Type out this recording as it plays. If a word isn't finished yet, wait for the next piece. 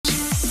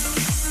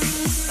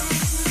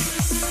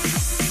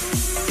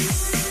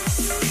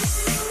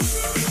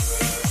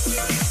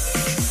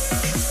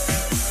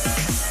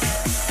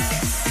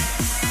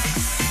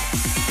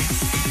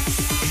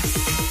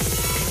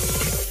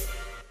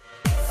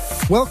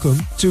Welcome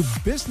to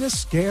Business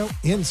Scale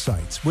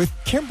Insights with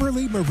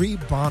Kimberly Marie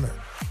Bonner.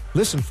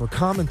 Listen for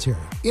commentary,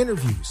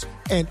 interviews,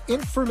 and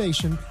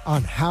information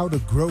on how to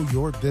grow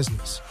your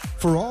business.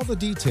 For all the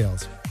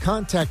details,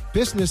 contact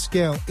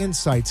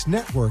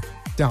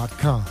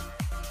businessscaleinsightsnetwork.com.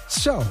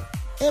 So,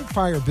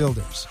 Empire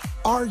Builders,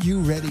 are you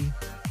ready?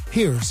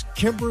 Here's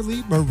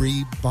Kimberly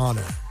Marie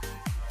Bonner.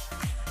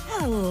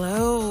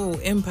 Hello,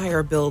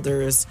 Empire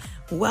Builders.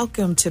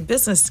 Welcome to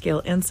Business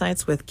Scale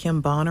Insights with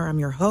Kim Bonner. I'm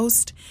your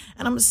host,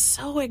 and I'm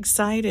so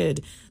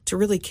excited to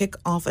really kick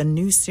off a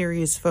new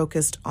series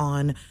focused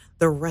on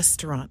the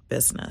restaurant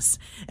business.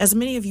 As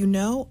many of you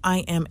know, I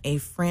am a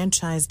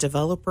franchise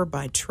developer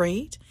by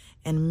trade,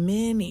 and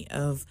many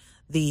of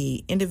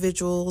the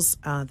individuals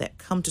that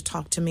come to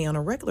talk to me on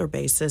a regular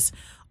basis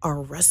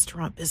are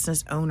restaurant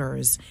business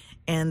owners,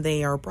 and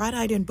they are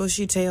bright-eyed and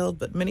bushy-tailed,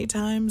 but many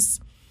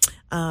times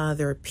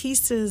there are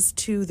pieces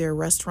to their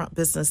restaurant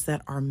business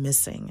that are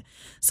missing.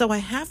 So I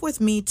have with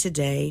me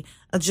today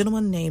a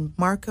gentleman named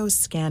Marco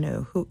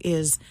Scanu, who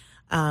is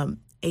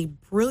a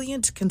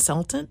brilliant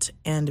consultant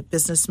and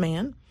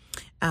businessman.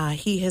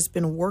 He has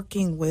been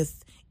working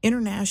with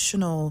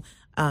international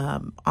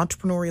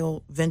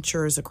entrepreneurial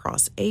ventures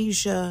across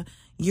Asia,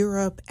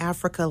 Europe,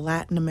 Africa,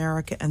 Latin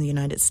America, and the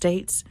United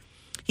States.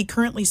 He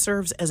currently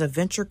serves as a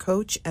venture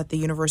coach at the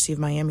University of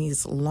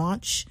Miami's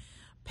Launch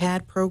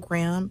Pad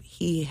program.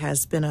 He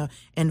has been an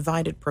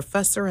invited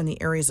professor in the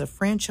areas of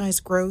franchise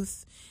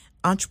growth,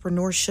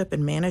 entrepreneurship,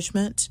 and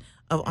management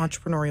of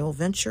entrepreneurial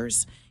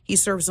ventures. He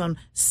serves on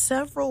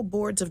several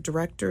boards of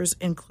directors,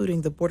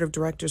 including the board of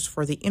directors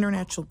for the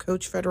International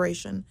Coach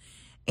Federation,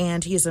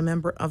 and he is a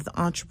member of the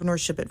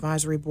Entrepreneurship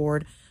Advisory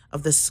Board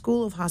of the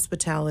School of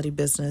Hospitality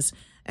Business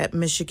at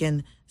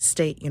Michigan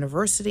State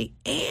University,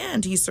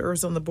 and he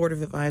serves on the board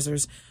of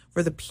advisors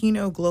for the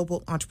Pinot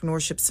Global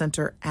Entrepreneurship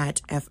Center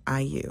at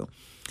FIU.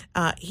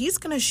 He's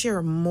going to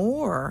share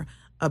more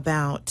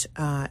about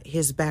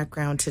his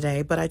background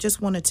today, but I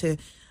just wanted to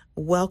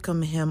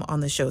welcome him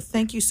on the show.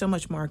 Thank you so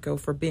much, Marco,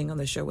 for being on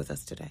the show with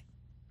us today.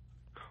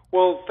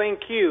 Well,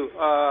 thank you.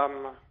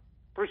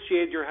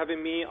 Appreciate your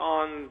having me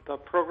on the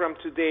program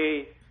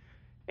today.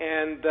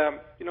 And,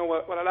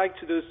 what I like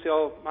to do is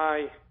tell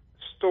my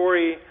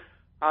story.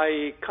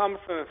 I come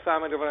from a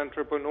family of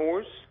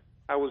entrepreneurs.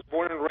 I was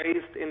born and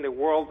raised in the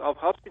world of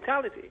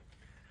hospitality.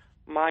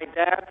 My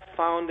dad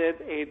founded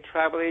a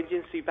travel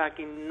agency back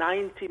in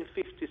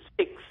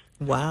 1956.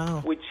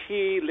 Wow. Which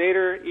he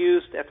later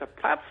used as a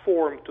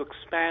platform to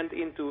expand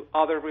into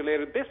other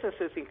related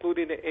businesses,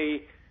 including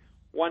a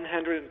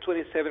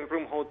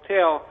 127-room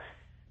hotel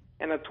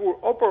and a tour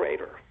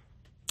operator.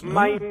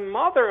 My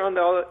mother, on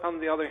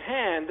the other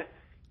hand,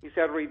 is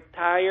a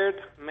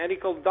retired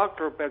medical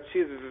doctor, but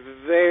she's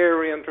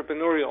very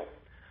entrepreneurial.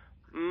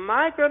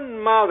 My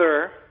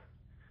grandmother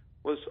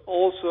was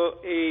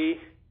also a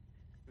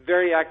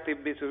very active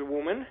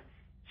businesswoman.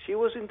 She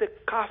was in the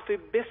coffee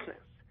business.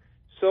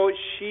 So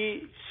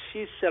she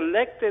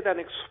selected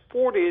and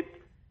exported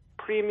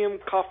premium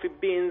coffee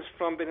beans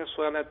from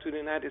Venezuela to the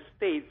United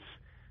States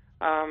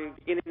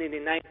in the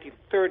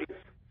 1930s.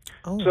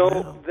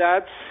 Wow.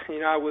 That's,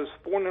 I was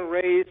born and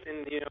raised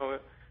in,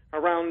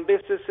 around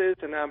businesses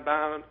and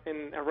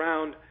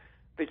around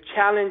the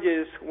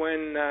challenges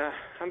when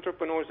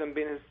entrepreneurs and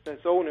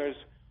business owners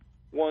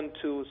want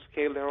to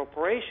scale their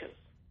operations.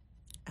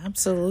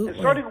 Absolutely. I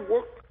started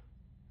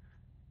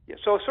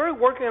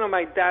working on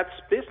my dad's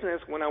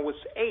business when I was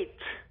 8.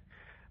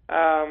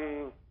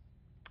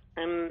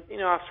 And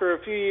after a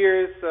few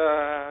years,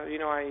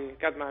 I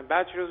got my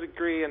bachelor's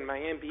degree and my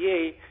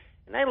MBA,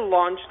 and I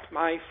launched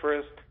my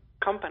first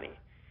company.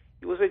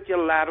 It was a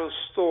gelato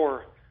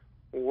store.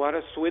 What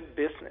a sweet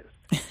business.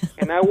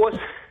 And I was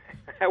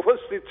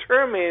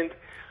determined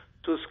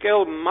to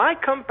scale my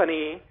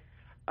company,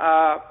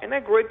 and I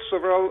grew it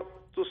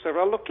to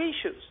several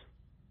locations.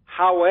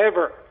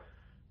 However,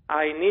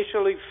 I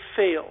initially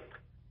failed.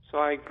 So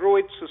I grew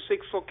it to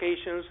 6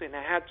 locations, and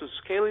I had to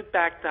scale it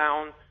back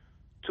down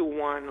to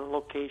 1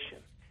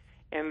 location.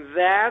 And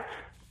that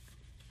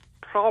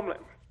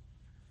problem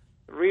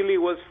really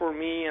was for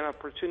me an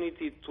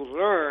opportunity to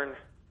learn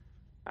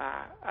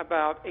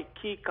about a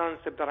key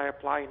concept that I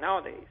apply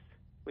nowadays,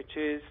 which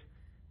is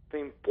the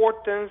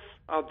importance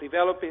of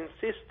developing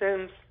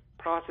systems,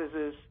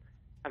 processes,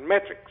 and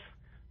metrics.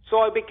 So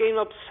I became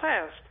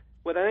obsessed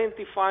with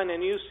identifying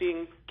and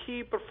using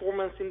key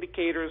performance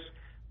indicators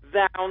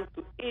down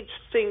to each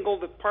single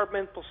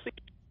department position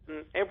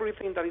and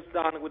everything that is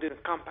done within a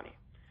company.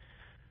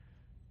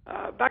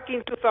 Back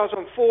in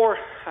 2004,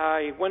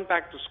 I went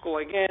back to school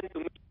again to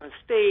Michigan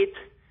State,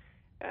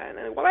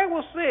 and while I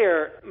was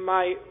there,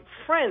 my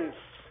friends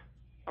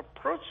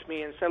approached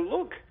me and said,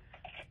 look,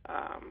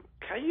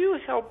 can you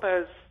help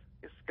us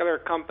scale our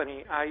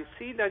company? I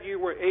see that you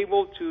were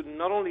able to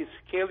not only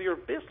scale your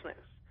business,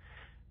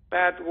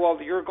 but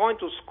while you're going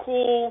to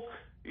school,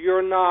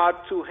 you're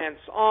not too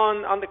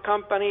hands-on on the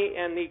company,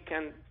 and it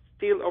can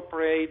still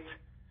operate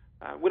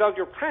without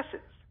your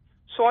presence.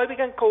 So I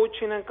began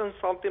coaching and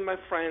consulting my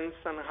friends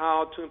on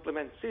how to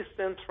implement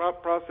systems,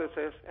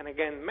 processes, and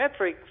again,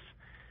 metrics.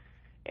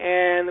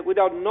 And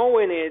without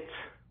knowing it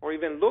or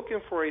even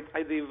looking for it,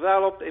 I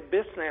developed a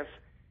business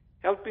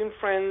helping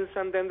friends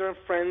and then their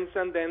friends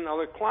and then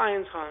other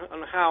clients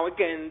on how,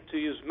 again, to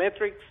use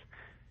metrics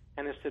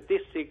and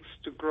statistics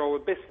to grow a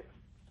business.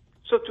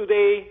 So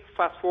today,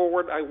 fast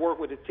forward, I work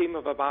with a team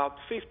of about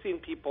 15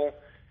 people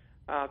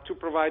to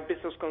provide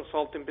business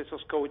consulting,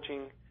 business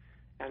coaching,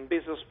 and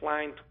business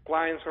plan to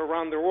clients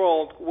around the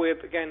world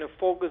with, again, a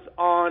focus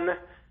on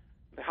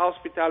the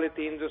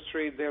hospitality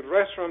industry, the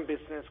restaurant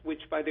business,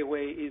 which, by the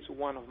way, is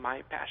one of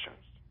my passions.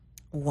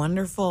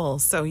 Wonderful.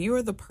 So you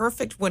are the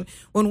perfect, when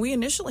we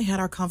initially had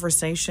our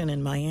conversation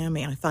in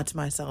Miami, I thought to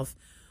myself,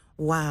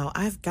 wow,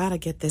 I've got to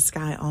get this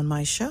guy on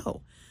my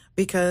show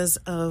because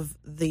of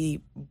the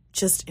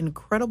just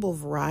incredible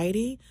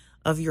variety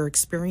of your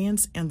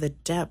experience and the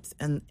depth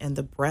and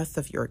the breadth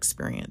of your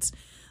experience.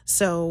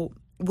 So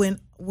when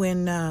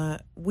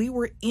we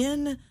were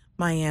in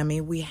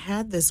Miami, we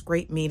had this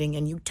great meeting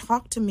and you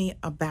talked to me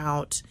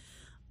about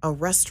a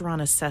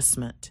restaurant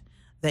assessment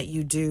that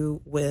you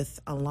do with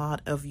a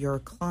lot of your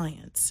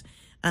clients.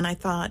 And I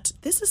thought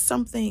this is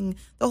something,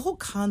 the whole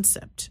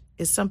concept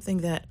is something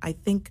that I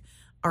think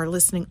our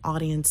listening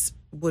audience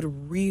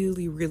would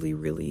really, really,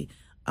 really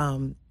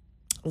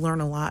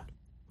learn a lot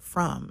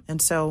from.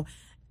 And so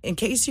in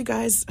case you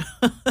guys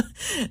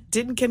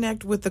didn't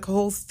connect with the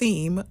whole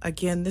theme,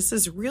 again, this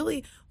is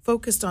really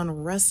focused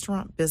on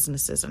restaurant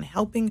businesses and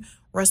helping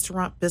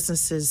restaurant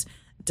businesses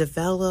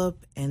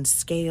develop and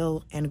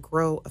scale and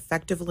grow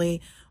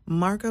effectively.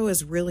 Marco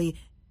is really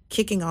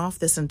kicking off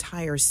this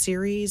entire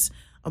series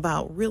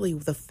about really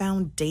the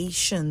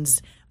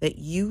foundations that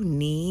you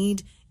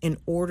need in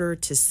order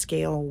to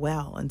scale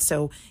well. And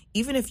so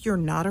even if you're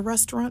not a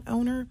restaurant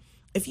owner,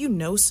 if you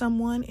know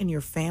someone in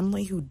your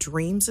family who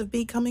dreams of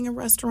becoming a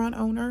restaurant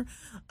owner,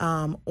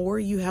 or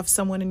you have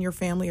someone in your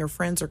family or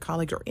friends or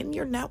colleagues or in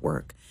your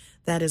network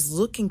that is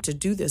looking to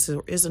do this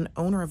or is an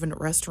owner of a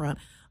restaurant,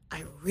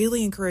 I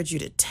really encourage you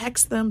to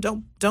text them.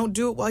 Don't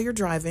do it while you're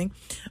driving,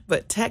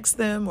 but text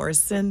them or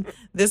send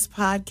this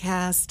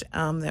podcast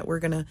that we're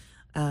going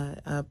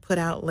to put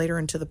out later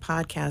into the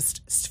podcast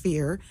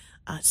sphere.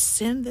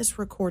 Send this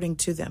recording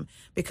to them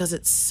because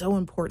it's so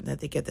important that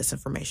they get this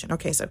information.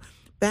 Okay, so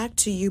back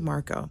to you,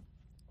 Marco.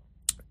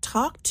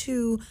 Talk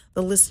to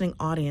the listening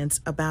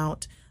audience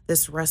about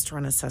this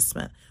restaurant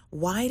assessment.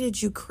 Why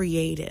did you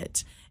create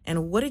it?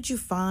 And what did you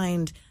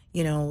find,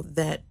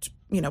 that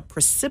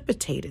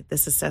precipitated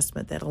this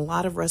assessment that a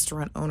lot of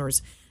restaurant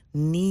owners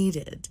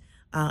needed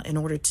in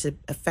order to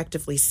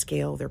effectively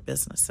scale their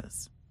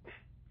businesses?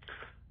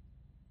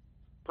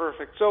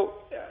 Perfect. So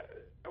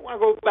I want to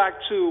go back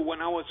to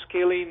when I was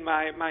scaling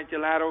my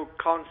gelato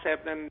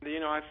concept, and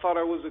I thought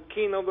I was the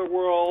king of the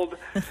world.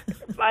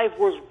 Life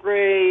was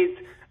great.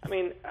 I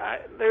mean,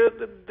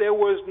 there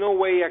was no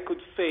way I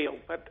could fail,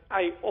 but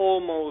I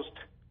almost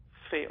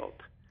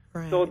failed.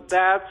 Right. So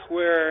that's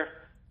where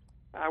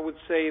I would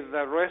say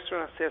the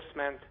restaurant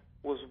assessment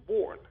was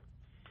born.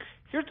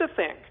 Here's the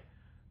thing.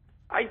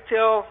 I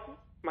tell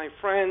my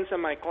friends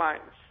and my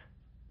clients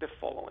the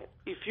following.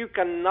 If you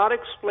cannot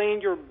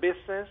explain your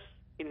business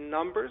in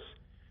numbers,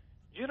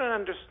 you don't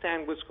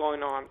understand what's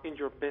going on in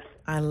your business.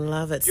 I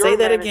love it. You're Say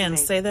that again. managing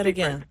a Say that secret.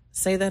 again.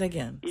 Say that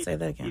again. Say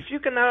that again.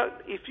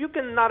 If you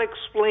cannot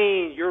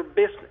explain your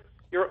business,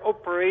 your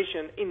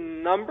operation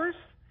in numbers,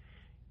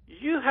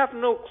 you have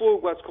no clue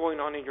what's going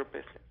on in your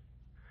business.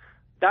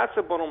 That's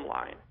the bottom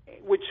line,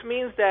 which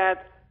means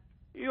that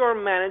you are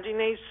managing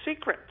a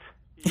secret.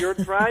 You're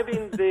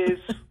driving this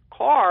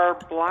car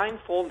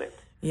blindfolded.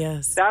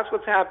 Yes. That's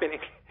what's happening.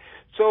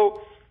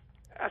 So,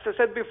 as I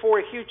said before,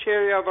 a huge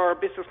area of our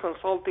business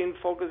consulting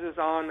focuses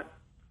on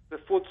the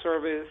food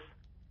service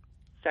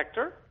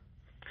sector.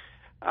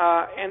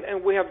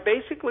 And we have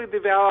basically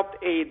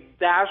developed a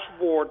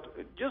dashboard,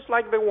 just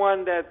like the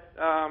one that,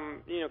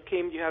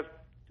 Kim, you had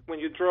when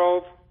you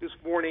drove this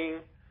morning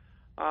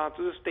to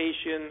the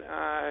station.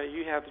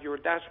 You have your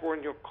dashboard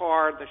in your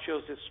car that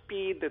shows the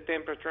speed, the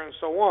temperature, and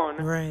so on.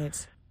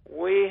 Right.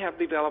 We have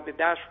developed a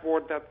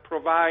dashboard that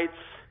provides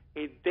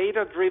a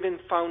data-driven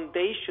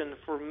foundation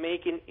for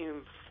making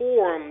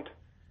informed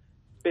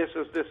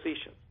business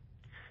decisions.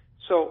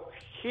 So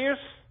here's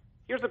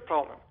the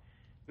problem.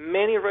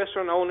 Many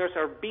restaurant owners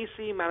are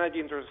busy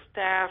managing their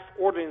staff,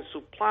 ordering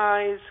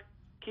supplies,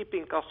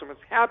 keeping customers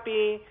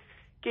happy,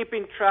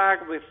 keeping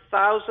track with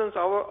thousands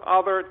of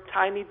other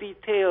tiny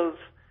details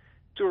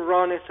to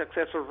run a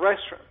successful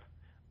restaurant.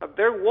 But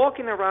they're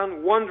walking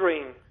around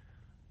wondering,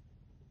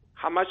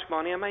 how much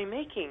money am I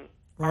making?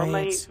 Right. Are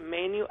my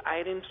menu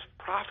items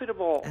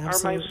profitable?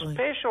 Absolutely. Are my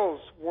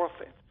specials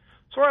worth it?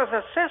 So as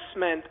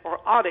assessment or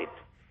audit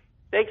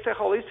takes a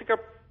holistic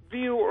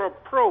view or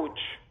approach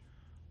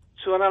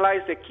to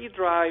analyze the key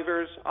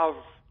drivers of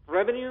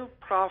revenue,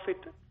 profit,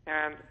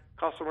 and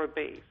customer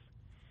base.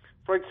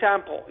 For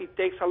example, it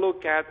takes a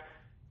look at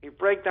a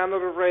breakdown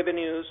of the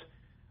revenues,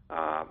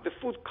 the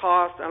food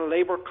cost and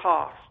labor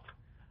cost.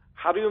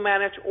 How do you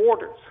manage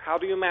orders? How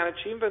do you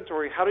manage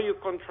inventory? How do you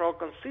control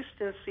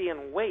consistency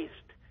and waste?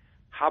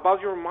 How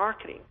about your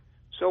marketing?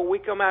 So we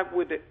come up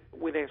with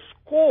a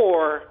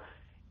score,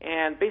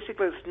 And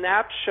basically a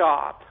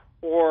snapshot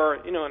or,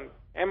 an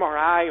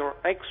MRI or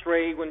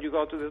X-ray when you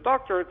go to the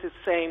doctor, it's the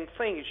same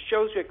thing. It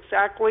shows you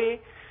exactly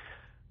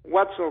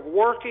what's not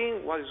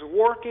working, what is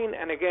working,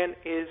 and again,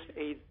 is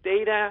a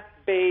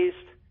data-based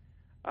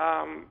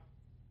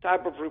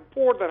type of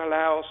report that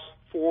allows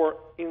for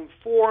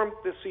informed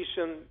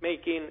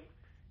decision-making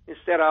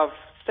instead of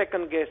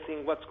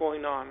second-guessing what's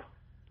going on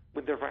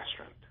with the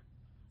restaurant.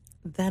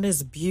 That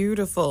is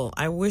beautiful.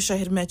 I wish I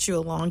had met you a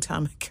long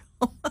time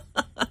ago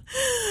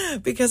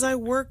because I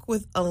work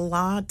with a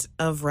lot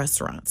of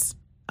restaurants.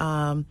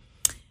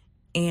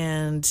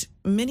 And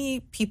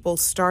many people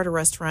start a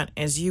restaurant,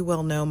 as you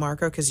well know,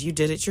 Marco, because you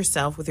did it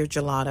yourself with your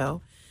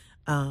gelato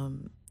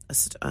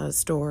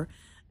store.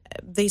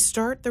 They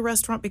start the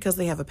restaurant because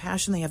they have a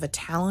passion, they have a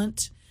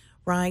talent,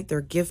 right? They're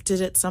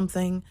gifted at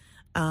something,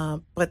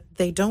 but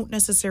they don't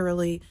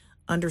necessarily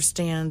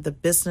understand the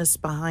business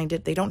behind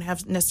it. They don't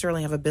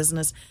necessarily have a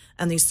business,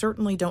 and they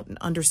certainly don't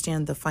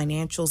understand the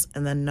financials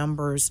and the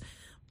numbers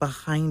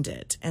behind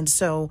it. And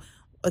so,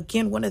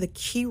 again, one of the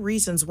key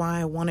reasons why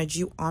I wanted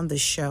you on the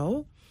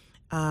show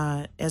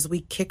as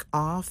we kick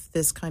off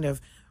this kind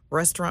of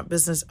restaurant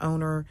business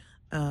owner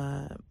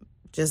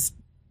just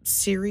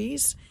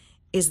series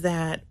is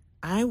that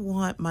I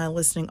want my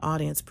listening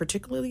audience,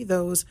 particularly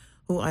those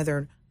who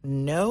either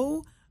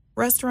know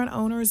restaurant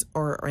owners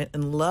or are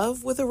in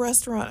love with a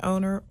restaurant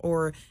owner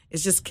or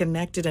is just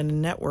connected in a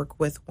network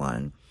with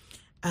one,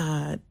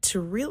 to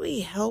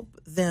really help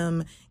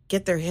them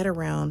get their head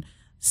around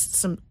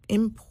some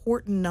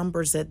important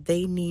numbers that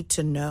they need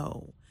to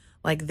know,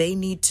 like they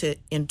need to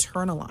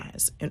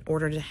internalize in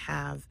order to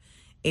have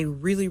a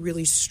really,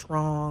 really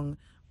strong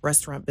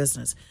restaurant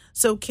business.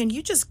 So can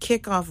you just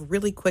kick off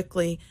really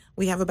quickly?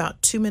 We have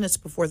about 2 minutes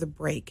before the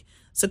break.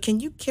 So can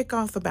you kick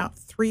off about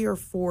 3 or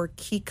 4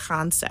 key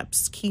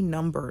concepts, key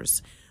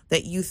numbers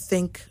that you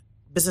think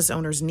business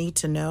owners need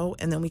to know,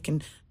 and then we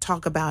can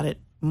talk about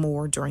it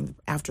more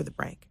after the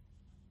break?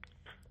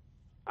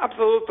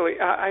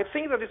 Absolutely. I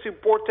think that it's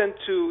important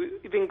to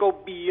even go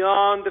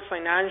beyond the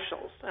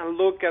financials and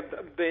look at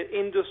the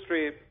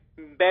industry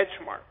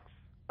benchmarks.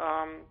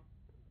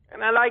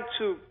 And I like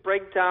to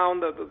break down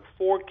the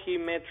 4 key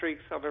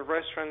metrics of a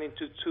restaurant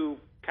into 2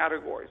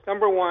 categories.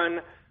 Number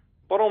 1,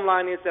 bottom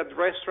line is that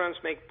restaurants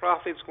make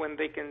profits when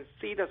they can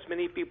seat as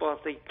many people as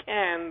they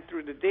can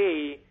through the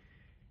day,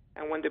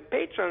 and when the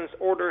patrons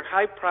order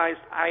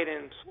high-priced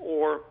items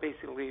or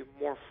basically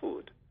more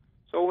food.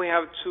 So we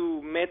have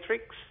 2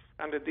 metrics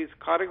under this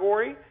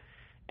category,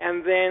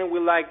 and then we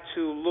like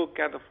to look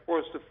at, of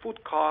course, the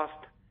food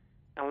cost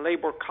and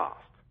labor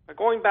cost. Now,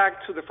 going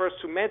back to the first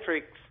 2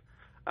 metrics,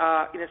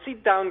 in a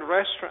sit-down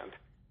restaurant,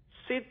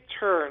 seat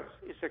turns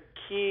is a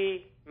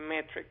key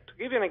metric. To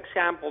give you an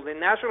example, the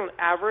national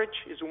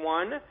average is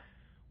 1,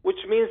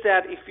 which means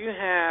that if you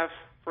have,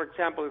 for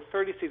example, a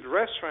 30-seat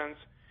restaurant,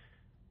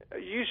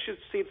 you should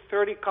seat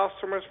 30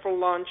 customers for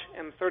lunch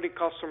and 30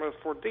 customers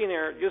for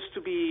dinner just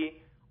to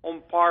be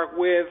on par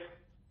with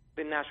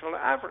the national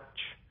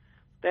average.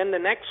 Then the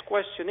next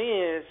question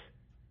is,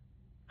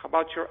 how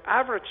about your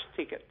average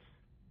tickets?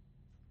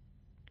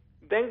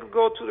 Then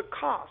go to the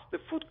cost, the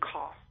food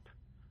cost,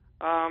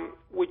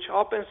 which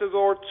opens the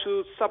door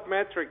to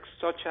sub-metrics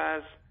such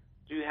as,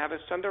 do you have a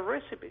standard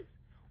recipe?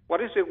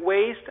 What is the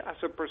waste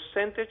as a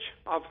percentage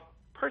of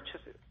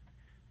purchases?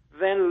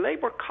 Then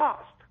labor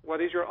cost.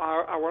 What is your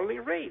hourly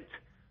rate?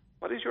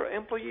 What is your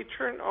employee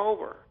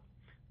turnover?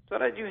 So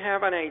that you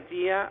have an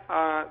idea,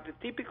 the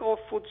typical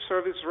food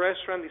service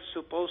restaurant is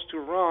supposed to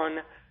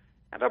run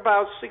at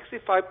about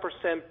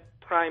 65%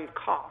 prime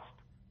cost.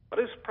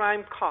 What is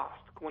prime cost?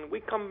 When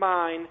we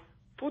combine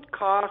food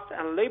cost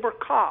and labor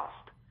cost,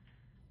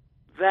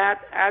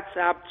 that adds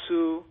up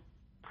to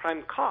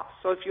prime cost.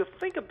 So if you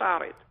think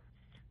about it,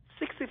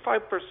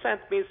 65%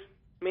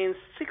 means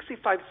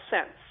 65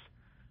 cents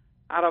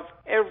out of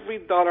every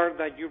dollar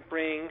that you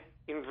bring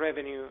in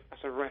revenue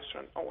as a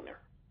restaurant owner.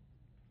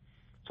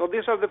 So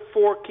these are the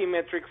 4 key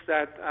metrics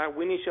that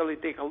we initially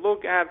take a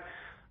look at.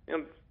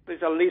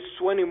 There's at least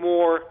 20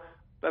 more,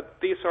 but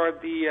these are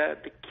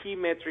the key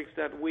metrics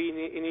that we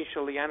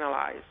initially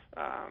analyze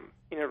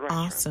in a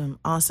restaurant.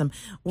 Awesome.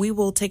 We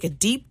will take a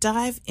deep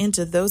dive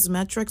into those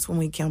metrics when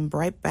we come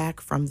right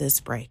back from this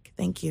break.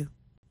 Thank you.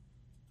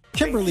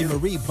 Kimberly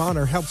Marie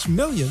Bonner helps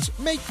millions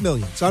make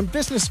millions on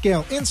Business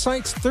Scale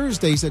Insights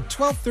Thursdays at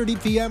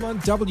 12:30 p.m. on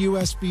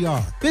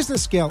WSBR.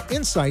 Business Scale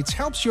Insights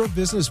helps your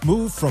business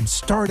move from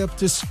startup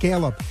to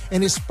scale up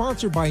and is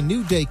sponsored by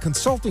New Day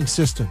Consulting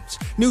Systems.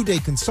 New Day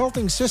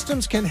Consulting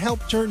Systems can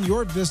help turn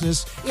your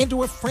business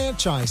into a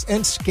franchise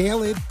and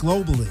scale it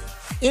globally.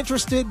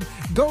 Interested?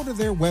 Go to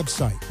their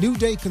website,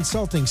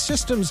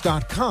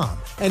 newdayconsultingsystems.com.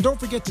 And don't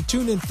forget to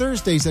tune in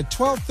Thursdays at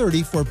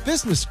 12:30 for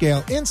Business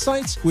Scale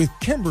Insights with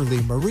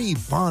Kimberly Marie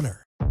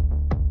Bonner.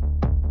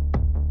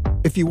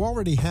 If you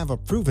already have a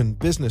proven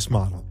business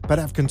model but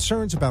have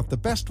concerns about the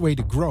best way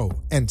to grow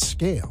and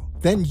scale,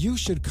 then you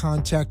should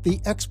contact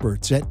the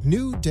experts at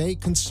New Day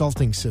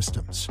Consulting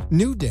Systems.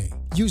 New Day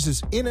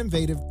uses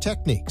innovative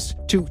techniques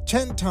to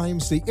 10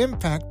 times the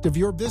impact of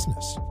your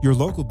business. Your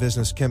local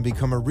business can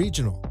become a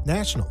regional,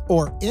 national,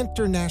 or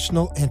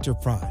international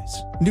enterprise.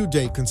 New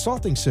Day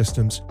Consulting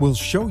Systems will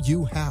show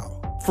you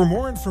how. For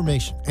more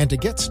information and to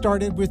get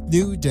started with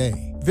New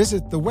Day,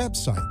 visit the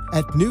website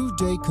at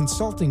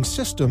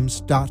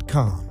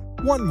newdayconsultingsystems.com.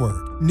 One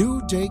word,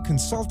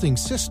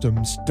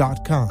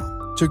 newdayconsultingsystems.com.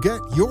 To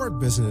get your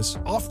business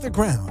off the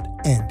ground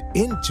and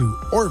into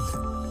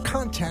orbit,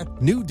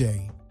 contact New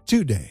Day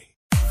today.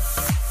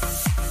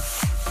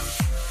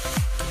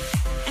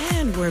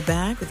 And we're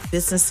back with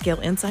Business Scale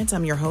Insights.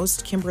 I'm your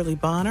host, Kimberly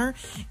Bonner,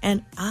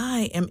 and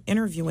I am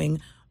interviewing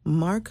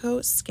Marco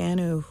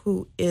Scanu,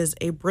 who is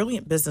a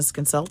brilliant business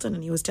consultant,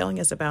 and he was telling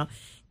us about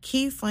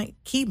key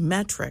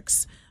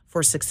metrics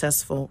for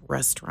successful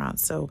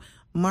restaurants. So,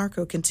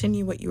 Marco,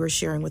 continue what you were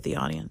sharing with the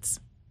audience.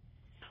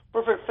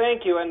 Perfect,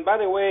 thank you. And by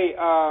the way,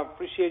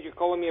 appreciate you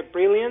calling me a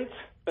brilliant,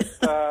 but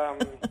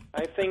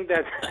I think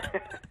that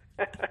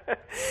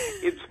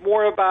it's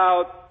more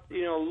about,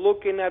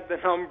 looking at the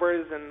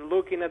numbers and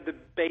looking at the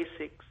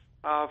basics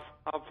of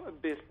a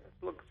business.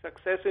 Look,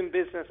 success in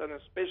business, and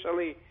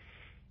especially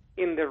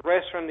in the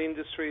restaurant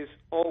industry, is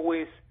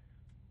always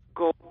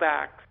go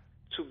back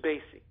to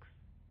basics.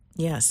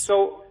 Yes.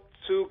 So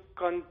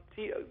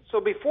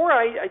before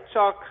I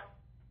talk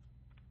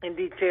in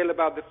detail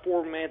about the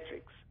 4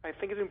 metrics, I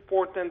think it's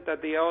important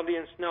that the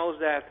audience knows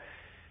that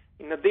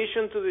in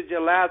addition to the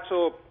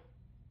gelato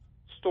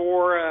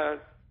store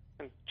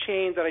and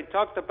chain that I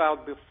talked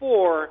about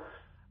before,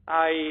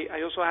 I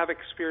also have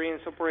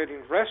experience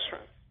operating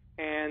restaurants.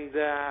 And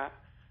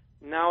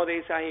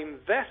nowadays I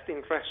invest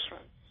in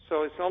restaurants.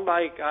 So it's not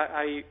like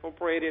I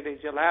operated a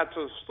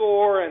gelato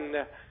store and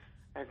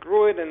I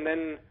grew it and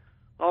then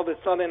all of a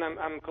sudden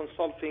I'm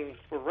consulting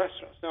for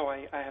restaurants. No,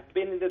 I have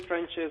been in the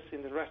trenches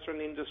in the restaurant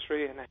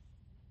industry, and I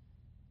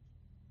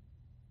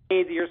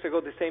made years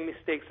ago the same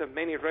mistakes that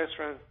many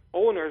restaurant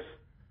owners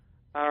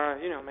are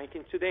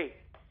making today.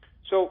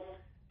 So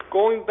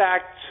going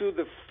back to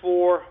the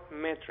 4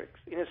 metrics.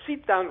 In a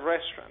sit-down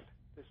restaurant,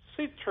 the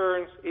seat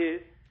turns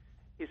is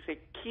a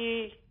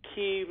key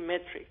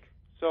metric.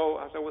 So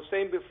as I was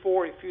saying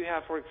before, if you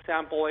have, for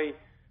example, a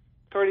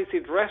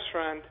 30-seat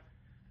restaurant,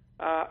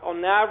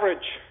 on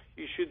average,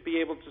 you should be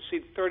able to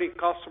seat 30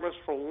 customers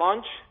for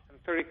lunch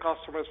and 30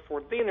 customers for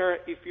dinner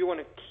if you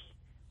want to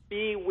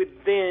be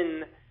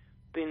within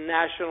the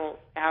national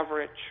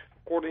average,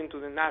 according to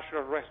the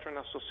National Restaurant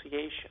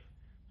Association.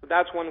 So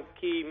that's one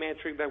key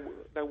metric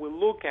that we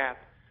look at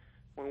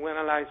when we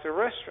analyze a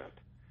restaurant.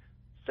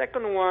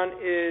 Second one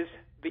is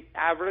the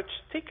average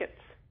ticket,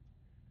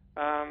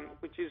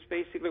 which is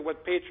basically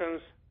what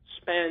patrons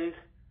spend,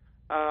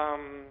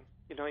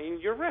 in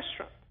your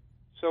restaurant.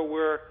 So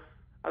we're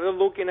either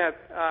looking at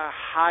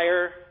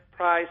higher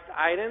priced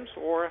items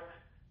or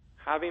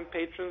having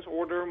patrons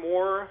order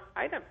more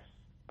items,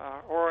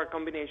 or a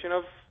combination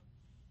of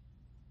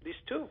these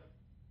two.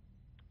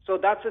 So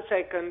that's the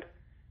second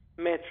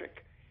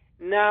metric.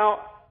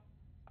 Now,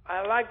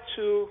 I like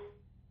to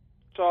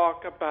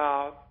talk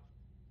about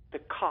the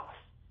cost,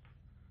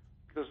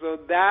 because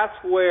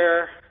that's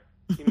where,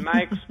 in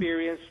my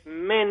experience,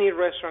 many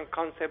restaurant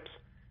concepts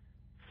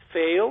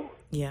fail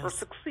or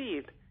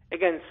succeed.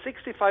 Again,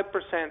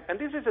 65%, and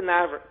this is an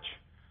average,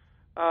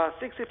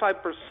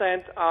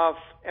 65% of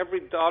every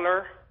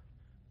dollar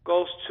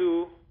goes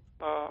to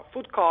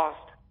food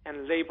cost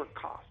and labor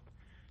cost.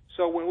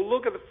 So when we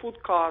look at the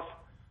food cost,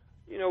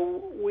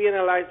 we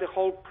analyze the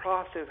whole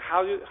process.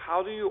 How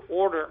do you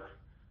order?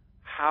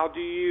 How do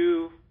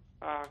you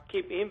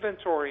keep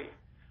inventory?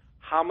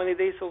 How many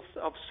days of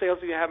sales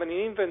do you have in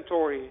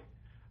inventory?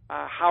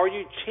 How are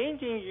you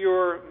changing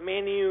your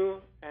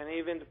menu and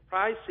even the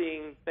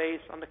pricing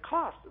based on the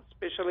cost,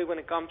 especially when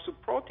it comes to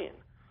protein?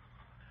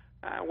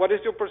 What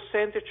is your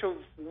percentage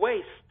of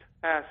waste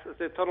as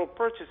the total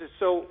purchases?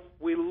 So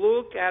we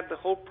look at the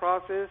whole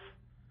process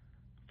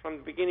from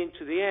the beginning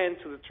to the end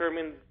to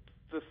determine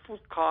the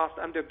food cost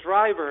and the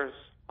drivers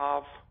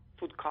of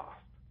food cost.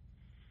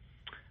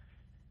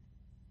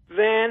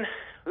 Then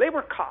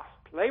labor cost.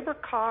 Labor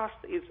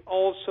cost is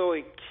also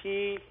a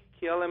key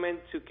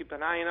element to keep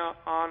an eye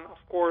on,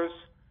 of course,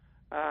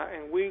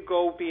 and we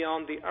go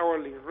beyond the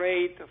hourly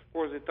rate, of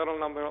course, the total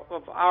number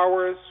of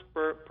hours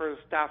per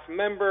staff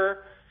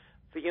member.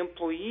 The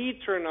employee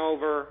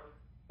turnover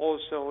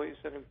also is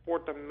an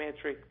important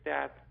metric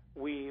that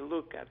we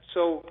look at.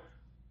 So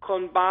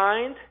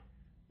combined,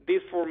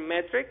 these 4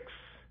 metrics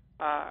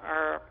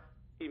are,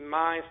 in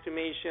my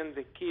estimation,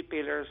 the key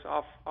pillars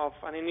of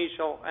an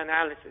initial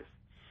analysis.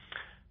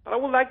 But I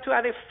would like to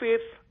add a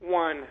 5th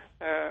one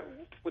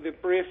with a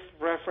brief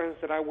reference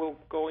that I will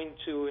go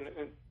into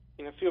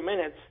in a few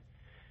minutes.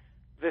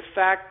 The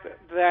fact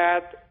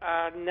that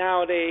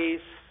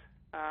nowadays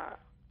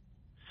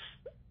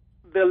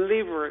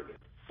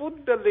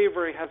food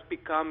delivery has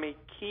become a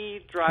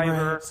key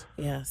driver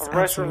of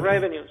restaurant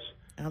revenues.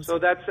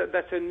 Absolutely. So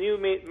that's a new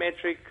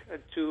metric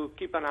to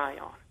keep an eye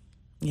on.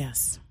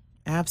 Yes,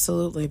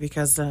 Absolutely,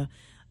 because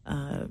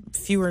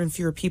fewer and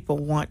fewer people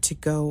want to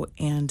go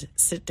and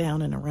sit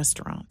down in a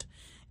restaurant,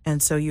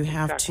 and so you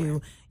have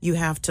to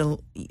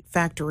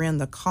factor in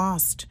the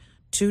cost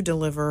to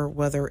deliver,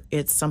 whether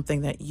it's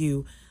something that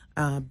you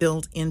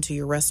build into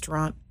your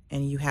restaurant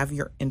and you have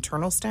your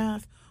internal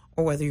staff,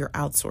 or whether you're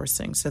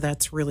outsourcing. So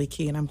that's really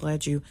key, and I'm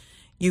glad you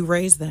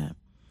raised that.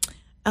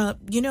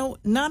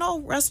 Not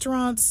all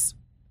restaurants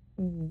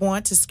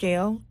want to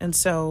scale, and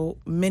so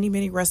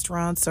many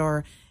restaurants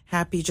are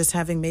happy just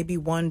having maybe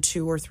 1,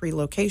 2, or 3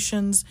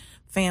 locations,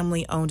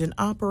 family owned and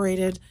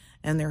operated,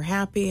 and they're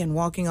happy and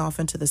walking off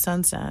into the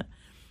sunset.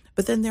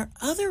 But then there are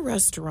other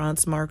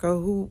restaurants, Marco,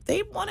 who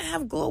they want to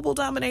have global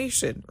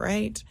domination,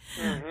 right?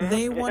 Mm-hmm.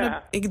 They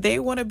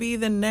want to be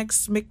the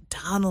next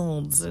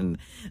McDonald's, and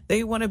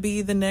they want to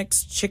be the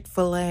next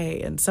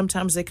Chick-fil-A. And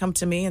sometimes they come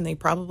to me, and they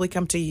probably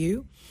come to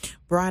you,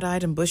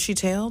 bright-eyed and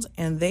bushy-tailed,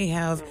 and they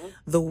have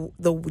the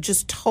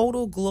just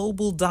total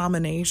global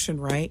domination,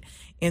 right,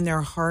 in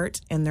their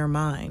heart and their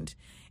mind.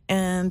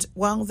 And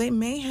while they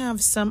may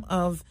have some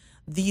of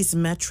these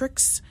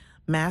metrics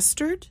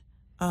mastered,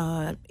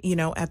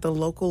 at the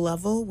local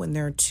level when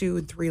there are 2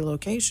 and 3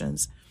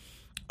 locations,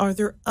 are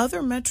there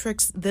other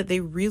metrics that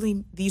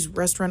these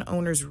restaurant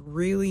owners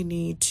really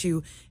need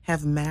to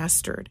have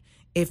mastered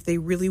if they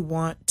really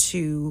want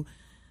to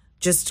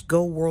just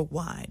go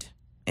worldwide?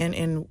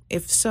 And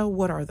if so,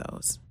 what are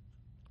those?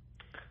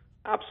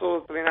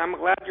 Absolutely, and I'm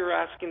glad you're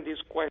asking this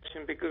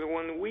question, because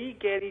when we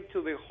get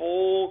into the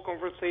whole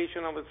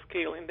conversation of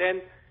scaling,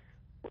 then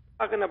we're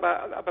talking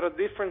about a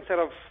different set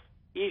of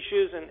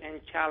issues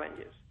and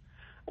challenges.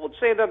 I would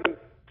say that the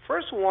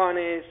first one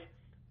is,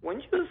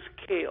 when you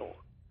scale,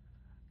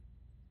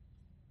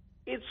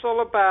 it's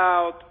all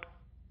about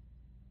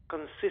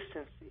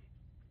consistency.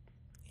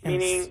 Yes.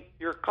 Meaning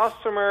your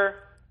customer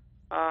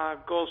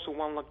goes to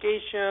one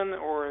location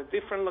or a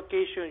different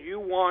location. You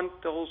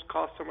want those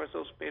customers,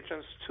 those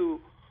patrons,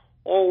 to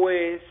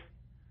always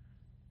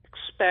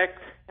expect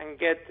and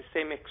get the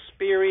same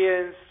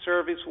experience,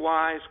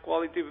 service-wise,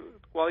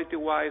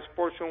 quality-wise,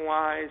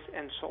 portion-wise,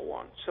 and so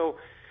on. So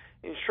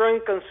ensuring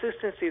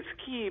consistency is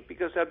key,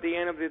 because at the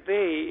end of the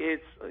day,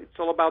 it's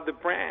all about the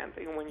brand.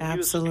 And when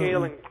Absolutely. You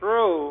scale and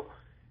grow,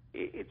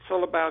 it's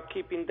all about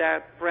keeping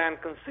that brand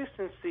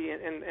consistency.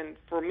 And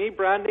for me,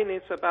 branding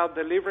is about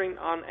delivering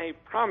on a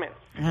promise.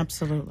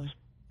 Absolutely.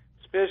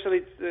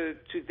 Especially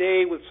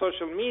today with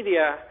social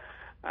media,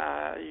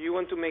 you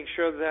want to make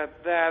sure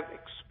that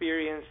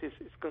experience is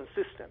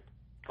consistent.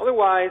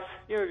 Otherwise,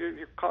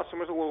 your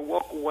customers will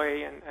walk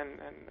away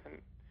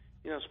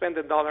and spend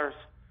the dollars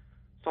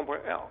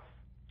somewhere else.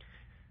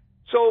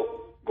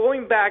 So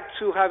going back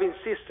to having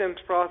systems,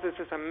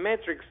 processes, and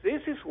metrics,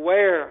 this is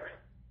where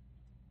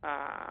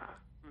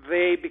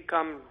they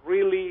become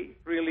really,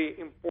 really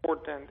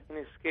important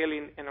in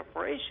scaling an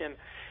operation.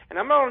 And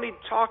I'm not only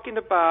talking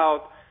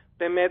about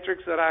the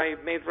metrics that I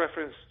made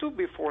reference to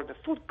before, the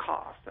food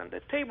cost and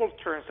the table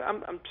turns.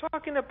 I'm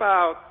talking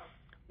about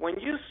when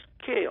you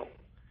scale,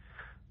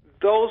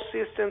 those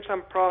systems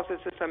and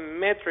processes and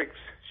metrics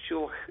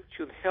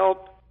should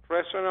help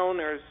restaurant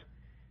owners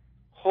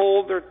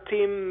hold their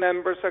team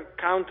members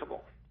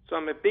accountable. So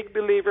I'm a big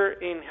believer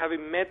in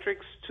having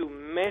metrics to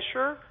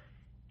measure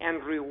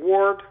and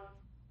reward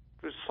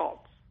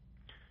results.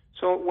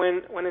 So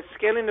when it's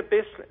scaling a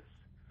business,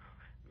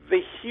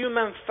 the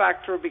human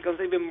factor becomes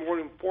even more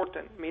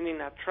important,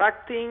 meaning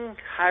attracting,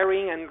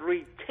 hiring, and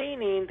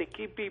retaining the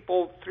key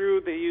people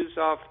through the use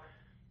of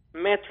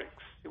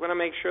metrics. You want to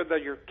make sure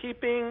that you're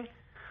keeping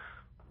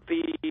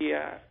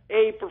the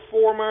A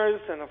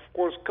performers and, of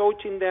course,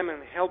 coaching them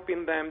and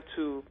helping them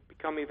to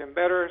become even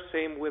better.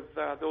 Same with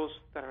those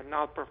that are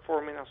not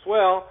performing as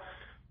well.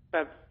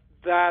 But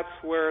that's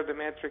where the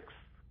metrics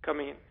come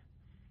in,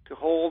 to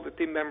hold the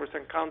team members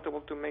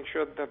accountable, to make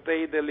sure that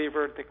they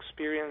deliver the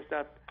experience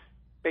that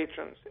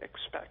patrons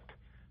expect.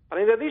 But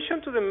in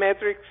addition to the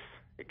metrics,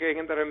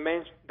 again, that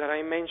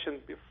I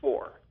mentioned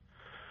before,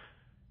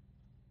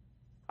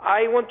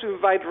 I want to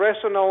invite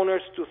restaurant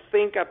owners to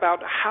think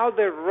about how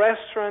the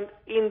restaurant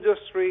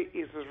industry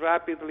is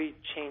rapidly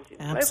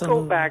changing. Absolutely. Let's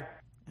go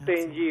back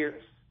 10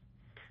 years.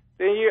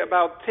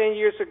 About 10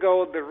 years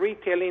ago, the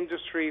retail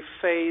industry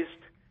faced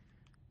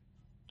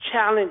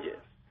challenges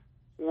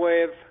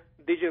with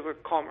digital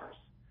commerce.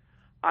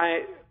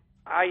 I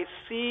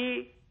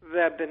see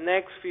that the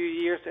next few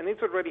years, and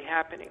it's already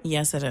happening.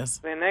 Yes, it is.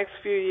 The next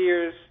few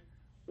years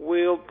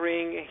will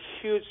bring a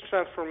huge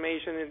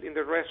transformation in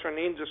the restaurant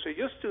industry.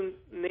 Just to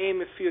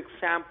name a few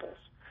examples,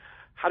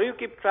 how do you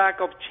keep track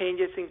of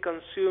changes in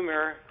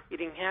consumer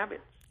eating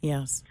habits?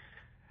 Yes.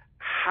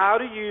 How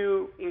do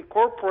you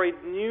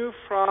incorporate new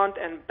front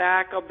and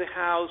back of the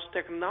house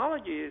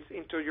technologies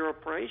into your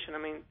operation? I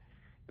mean,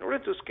 in order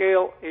to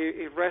scale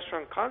a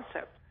restaurant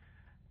concept,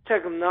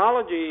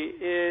 technology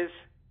is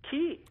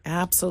key.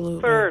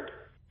 Absolutely. Third,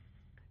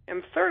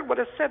 what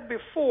I said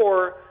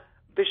before,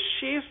 the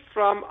shift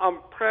from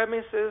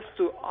on-premises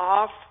to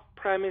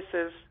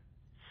off-premises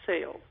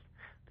sales.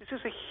 This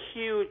is a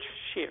huge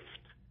shift.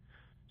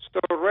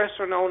 So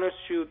restaurant owners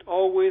should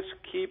always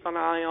keep an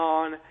eye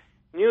on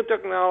new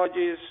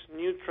technologies,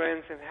 new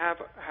trends, and have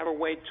a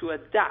way to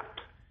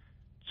adapt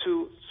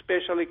to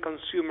especially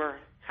consumer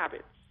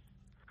habits.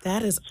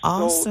 That is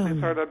awesome. So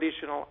these are the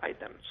additional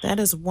items. That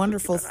is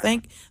wonderful.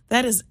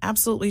 That is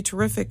absolutely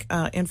terrific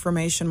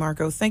information,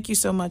 Marco. Thank you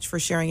so much for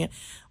sharing it.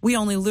 We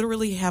only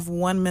literally have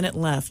 1 minute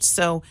left.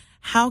 So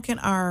how can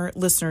our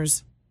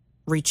listeners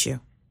reach you?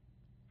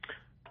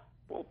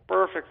 Well,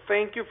 perfect.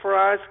 Thank you for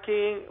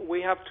asking.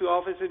 We have 2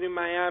 offices in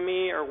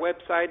Miami. Our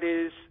website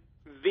is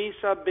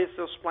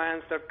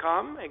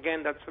visabusinessplans.com.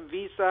 Again, that's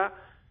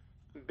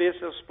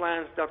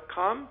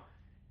visabusinessplans.com.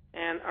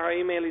 And our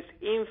email is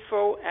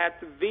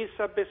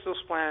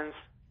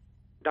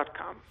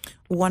info@visabusinessplans.com.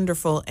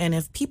 Wonderful. And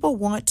if people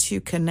want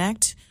to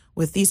connect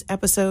with these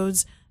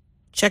episodes,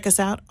 check us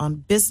out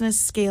on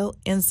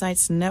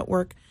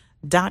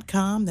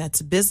businessscaleinsightsnetwork.com.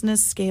 That's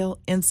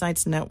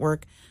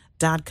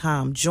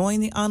businessscaleinsightsnetwork.com. Join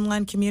the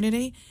online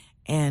community,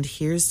 and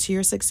here's to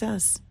your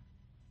success.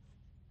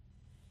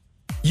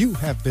 You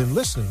have been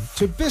listening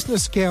to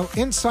Business Scale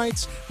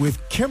Insights with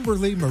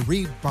Kimberly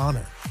Marie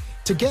Bonner.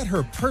 To get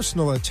her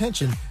personal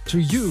attention to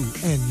you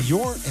and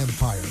your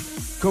empire,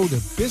 go to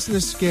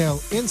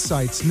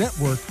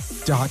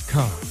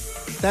businessscaleinsightsnetwork.com.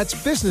 That's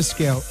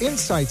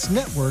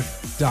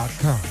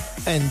businessscaleinsightsnetwork.com.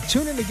 And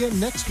tune in again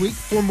next week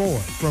for more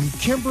from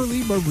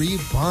Kimberly Marie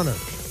Bonner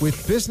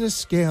with Business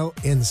Scale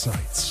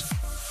Insights.